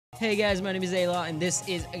Hey guys, my name is Xela, and this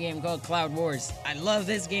is a game called Cloud Wars. I love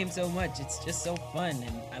this game so much, it's just so fun,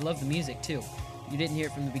 and I love the music too. You didn't hear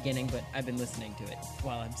it from the beginning, but I've been listening to it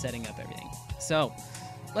while I'm setting up everything. So,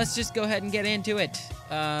 let's just go ahead and get into it.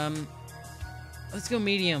 Let's go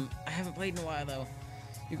medium. I haven't played in a while though.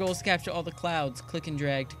 Your goal is to capture all the clouds. Click and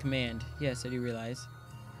drag to command. Yes, I do realize.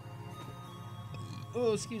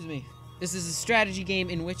 Oh, excuse me. This is a strategy game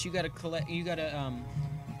in which you gotta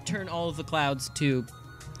turn all of the clouds to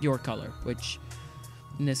your color, which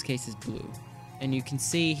in this case is blue. And you can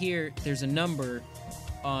see here there's a number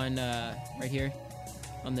on right here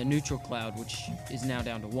on the neutral cloud, which is now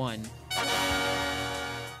down to 1.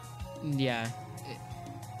 Yeah.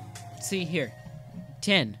 See here,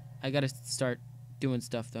 10. I gotta start doing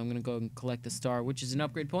stuff though. I'm gonna go and collect the star, which is an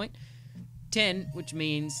upgrade point. 10, which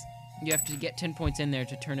means you have to get 10 points in there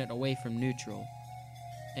to turn it away from neutral.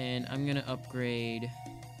 And I'm gonna upgrade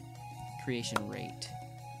creation rate.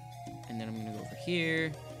 And then I'm gonna go over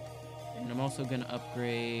here. And I'm also gonna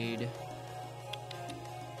upgrade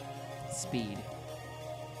speed.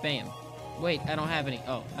 Bam. Wait, I don't have any.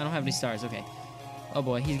 Oh, I don't have any stars. Okay. Oh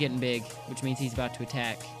boy, he's getting big, which means he's about to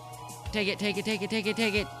attack. Take it, take it, take it, take it,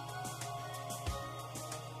 take it.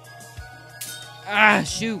 Ah,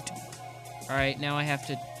 shoot. Alright, now I have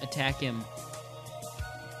to attack him.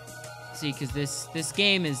 See, because this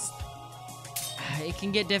game is... It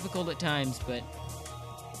can get difficult at times, but...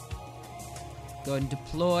 Go ahead and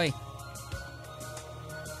deploy.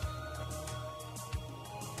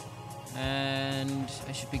 And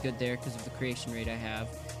I should be good there because of the creation rate I have.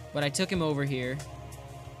 But I took him over here.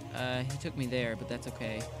 He took me there, but that's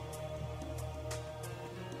okay.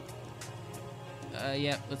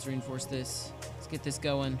 Yeah, let's reinforce this. Let's get this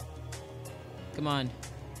going. Come on.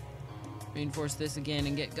 Reinforce this again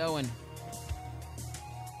and get going.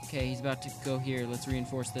 Okay, he's about to go here. Let's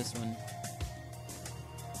reinforce this one.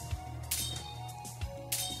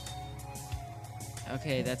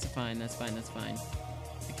 Okay, that's fine, that's fine, that's fine.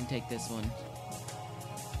 I can take this one.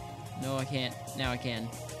 No, I can't. Now I can.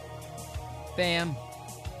 Bam.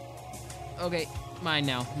 Okay, mine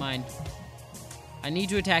now, mine. I need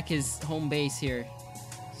to attack his home base here.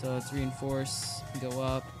 So let's reinforce, go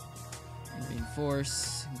up, and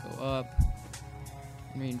reinforce, and go up,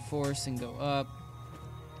 and reinforce, and go up.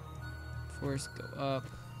 Force, go up,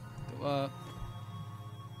 go up.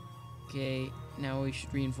 Okay, now we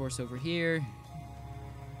should reinforce over here.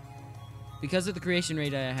 Because of the creation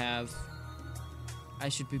rate I have, I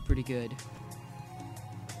should be pretty good.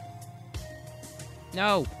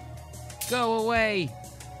 No! Go away!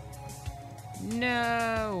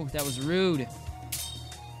 No! That was rude.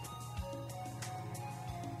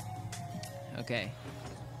 Okay.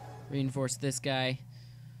 Reinforce this guy.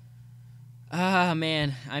 Ah,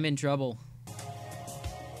 man. I'm in trouble.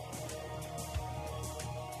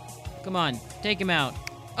 Come on. Take him out.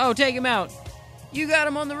 Oh, take him out! You got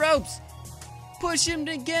him on the ropes! Push him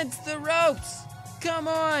against the ropes! Come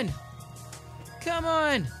on! Come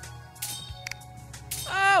on!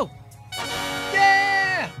 Oh!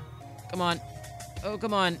 Yeah! Come on. Oh,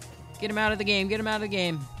 come on. Get him out of the game. Get him out of the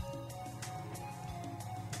game.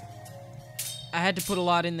 I had to put a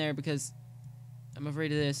lot in there because I'm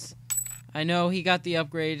afraid of this. I know he got the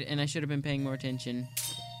upgrade and I should have been paying more attention.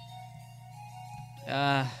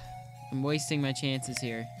 I'm wasting my chances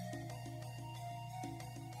here.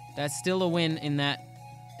 That's still a win in that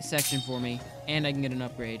section for me. And I can get an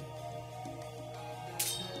upgrade.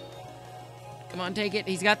 Come on, take it.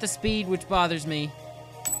 He's got the speed, which bothers me.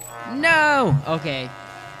 No! Okay.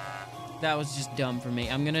 That was just dumb for me.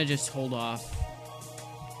 I'm gonna just hold off.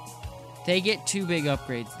 They get 2 big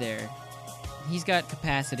upgrades there. He's got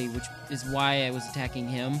capacity, which is why I was attacking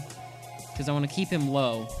him. Because I want to keep him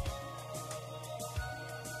low.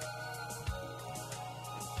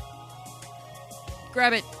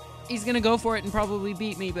 Grab it! He's gonna go for it and probably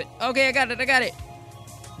beat me, but... Okay, I got it, I got it!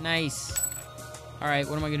 Nice. Alright,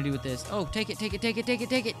 what am I gonna do with this? Oh, take it, take it, take it, take it,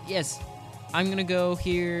 take it! Yes. I'm gonna go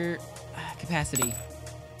here... Capacity.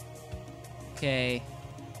 Okay.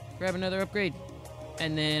 Grab another upgrade.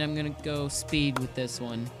 And then I'm gonna go speed with this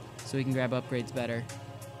one. So we can grab upgrades better.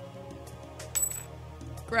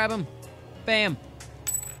 Grab him! Bam!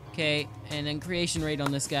 Okay, and then creation rate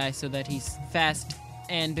on this guy so that he's fast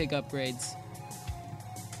and big upgrades.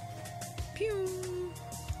 Pew!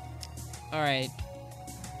 Alright.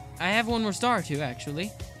 I have 1 more star too, actually.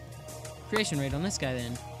 Creation rate on this guy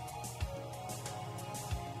then.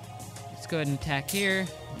 Let's go ahead and attack here,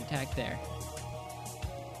 and attack there.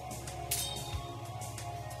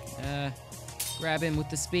 Grab him with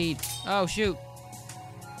the speed. Oh, shoot.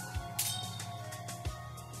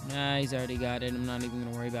 Nah, he's already got it. I'm not even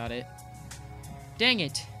gonna worry about it. Dang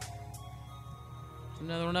it.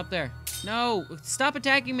 Another one up there. No! Stop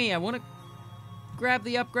attacking me! I want to grab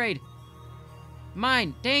the upgrade.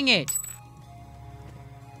 Mine! Dang it!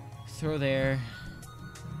 Throw there.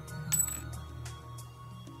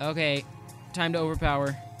 Okay. Time to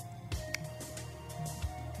overpower.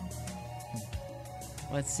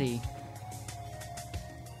 Let's see.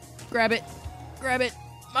 Grab it! Grab it!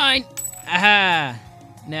 Mine! Aha!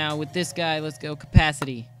 Now, with this guy, let's go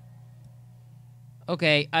capacity.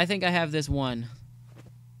 Okay, I think I have this one.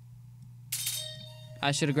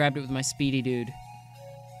 I should have grabbed it with my speedy dude.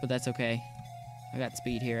 But that's okay. I got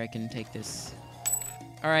speed here. I can take this.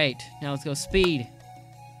 Alright, now let's go speed.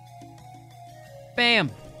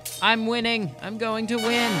 Bam! I'm winning! I'm going to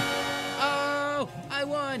win! Oh! I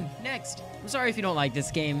won! Next! I'm sorry if you don't like this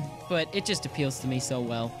game, but it just appeals to me so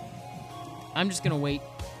well. I'm just gonna wait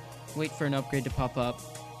for an upgrade to pop up.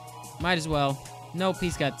 Might as well. Nope,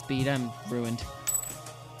 he's got speed. I'm ruined.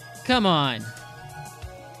 Come on!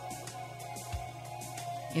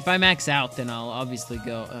 If I max out, then I'll obviously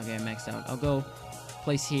go... Okay, I maxed out. I'll go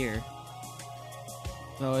place here.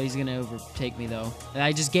 Oh, he's gonna overtake me, though.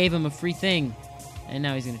 I just gave him a free thing, and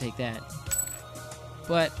now he's gonna take that.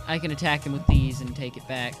 But I can attack him with these and take it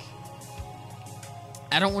back.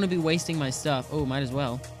 I don't want to be wasting my stuff. Oh, might as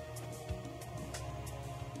well.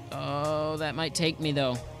 Oh, that might take me,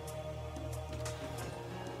 though.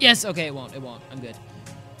 Yes! Okay, it won't. It won't. I'm good.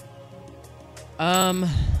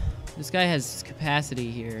 This guy has capacity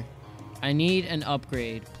here. I need an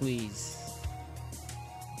upgrade, please.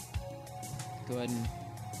 Go ahead and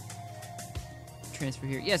transfer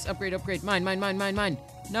here. Yes, upgrade, upgrade. Mine, mine, mine, mine, mine.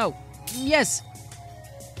 No. Yes!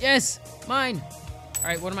 Yes! Mine!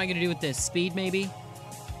 Alright, what am I gonna do with this? Speed, maybe?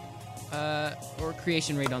 Or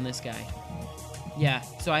creation rate on this guy. Yeah,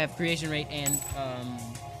 so I have creation rate and,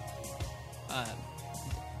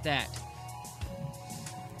 that.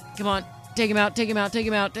 Come on. Take him out, take him out, take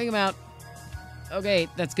him out, take him out. Okay,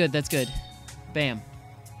 that's good, that's good. Bam.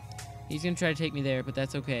 He's gonna try to take me there, but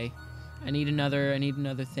that's okay. I need another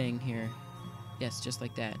thing here. Yes, just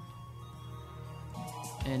like that.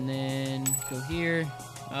 And then go here.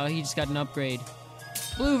 Oh, he just got an upgrade.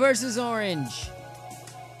 Blue versus orange.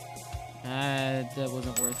 That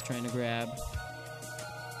wasn't worth trying to grab.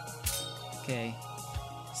 Okay.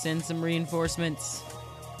 Send some reinforcements.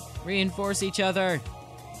 Reinforce each other.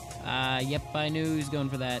 Yep, I knew he was going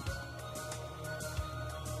for that.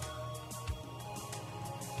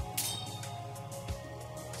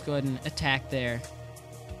 Let's go ahead and attack there.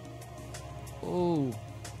 Oh.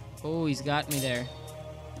 Oh, he's got me there.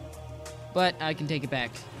 But I can take it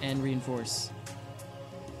back and reinforce.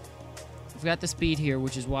 I've got the speed here,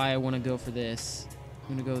 which is why I want to go for this.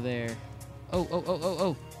 I'm going to go there. Oh, oh, oh, oh,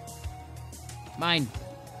 oh. Mine.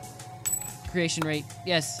 Creation rate.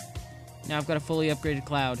 Yes. Now I've got a fully upgraded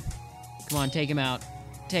cloud. Come on, take him out.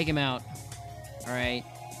 Take him out. Alright.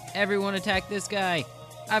 Everyone attack this guy.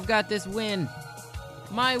 I've got this win.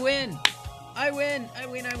 My win. I win. I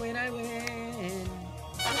win, I win, I win.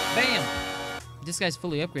 Bam. This guy's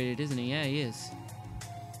fully upgraded, isn't he? Yeah, he is.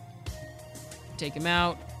 Take him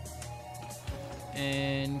out.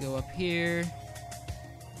 And go up here.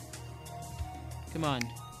 Come on.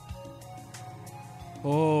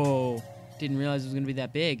 Oh. Didn't realize it was going to be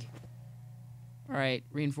that big. Alright,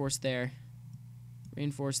 reinforce there.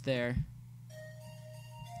 Reinforce there.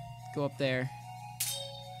 Go up there.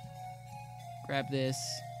 Grab this.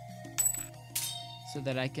 So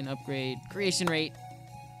that I can upgrade creation rate.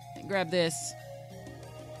 And grab this.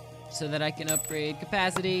 So that I can upgrade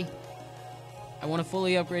capacity. I want a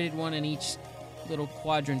fully upgraded one in each little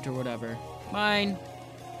quadrant or whatever. Mine.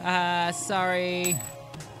 Sorry.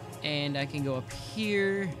 And I can go up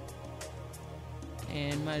here.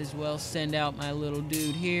 And might as well send out my little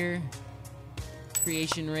dude here.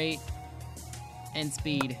 Creation rate. And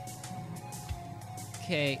speed.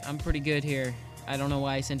 Okay, I'm pretty good here. I don't know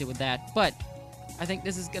why I sent it with that, but I think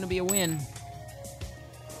this is gonna be a win.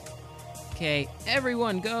 Okay,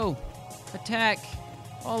 everyone go! Attack!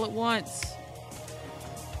 All at once!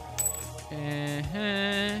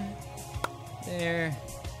 There,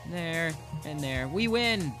 there, and there. We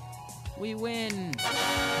win! We win!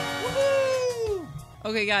 Woohoo!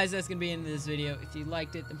 Okay guys, that's gonna be the end of this video. If you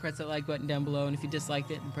liked it, then press that like button down below, and if you disliked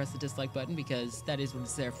it, then press the dislike button, because that is what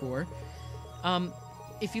it's there for.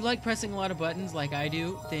 If you like pressing a lot of buttons like I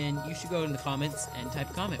do, then you should go in the comments and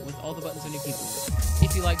type a comment with all the buttons on your keyboard.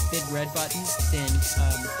 If you like big red buttons, then there's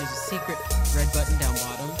a secret red button down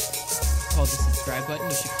bottom called the subscribe button.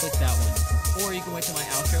 You should click that one. Or you can wait till my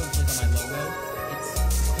outro and click on my logo. It's a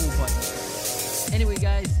cool button. Anyway,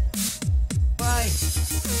 guys, bye!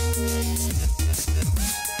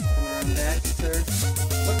 Come around back, sir.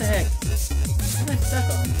 What the heck? stuck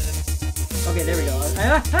on? Okay, there we go.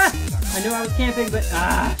 I knew I was camping, but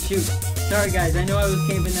shoot. Sorry guys, I know I was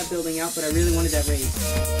camping that building out, but I really wanted that raid.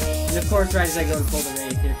 And of course, right as I go to pull the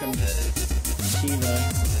raid, here comes Xela.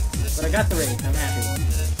 But I got the raid, I'm happy.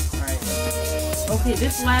 Alright. Okay,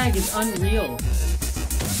 this lag is unreal.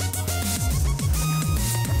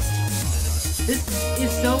 This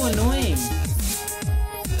is so annoying.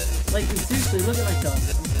 Like, seriously, look at myself.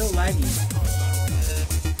 I'm so laggy.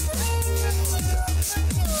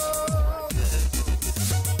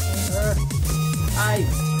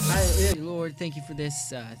 Lord, thank you for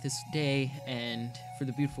this this day and for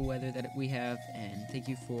the beautiful weather that we have, and thank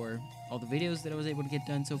you for all the videos that I was able to get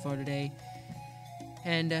done so far today,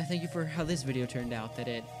 and thank you for how this video turned out, that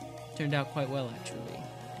it turned out quite well actually,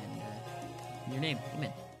 and in your name,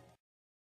 amen.